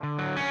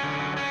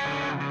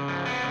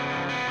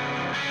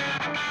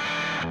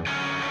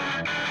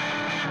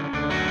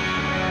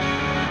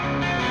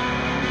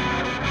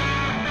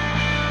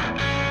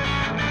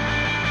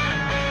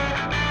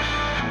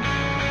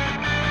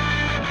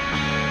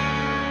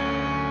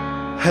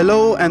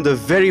Hello and a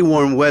very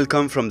warm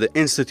welcome from the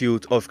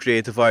Institute of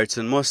Creative Arts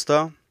in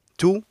Mosta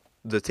to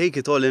the Take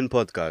It All In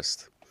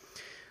podcast.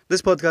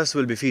 This podcast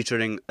will be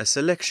featuring a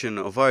selection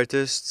of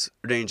artists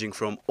ranging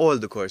from all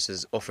the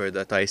courses offered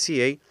at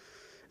ICA,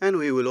 and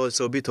we will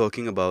also be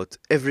talking about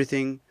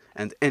everything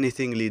and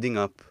anything leading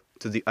up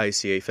to the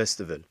ICA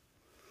Festival.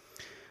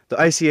 The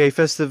ICA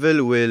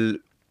Festival will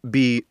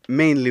be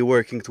mainly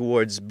working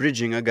towards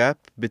bridging a gap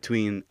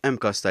between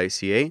MCAST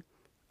ICA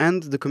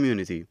and the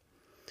community.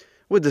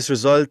 With this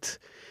result,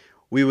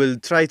 we will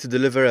try to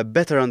deliver a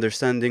better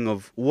understanding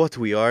of what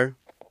we are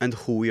and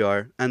who we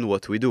are and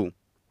what we do.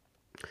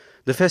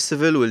 The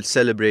festival will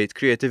celebrate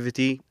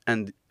creativity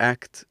and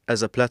act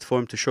as a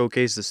platform to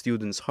showcase the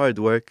students' hard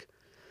work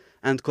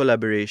and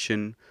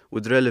collaboration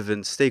with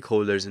relevant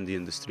stakeholders in the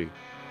industry.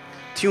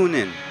 Tune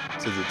in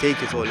to the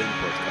Take It All In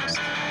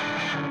podcast.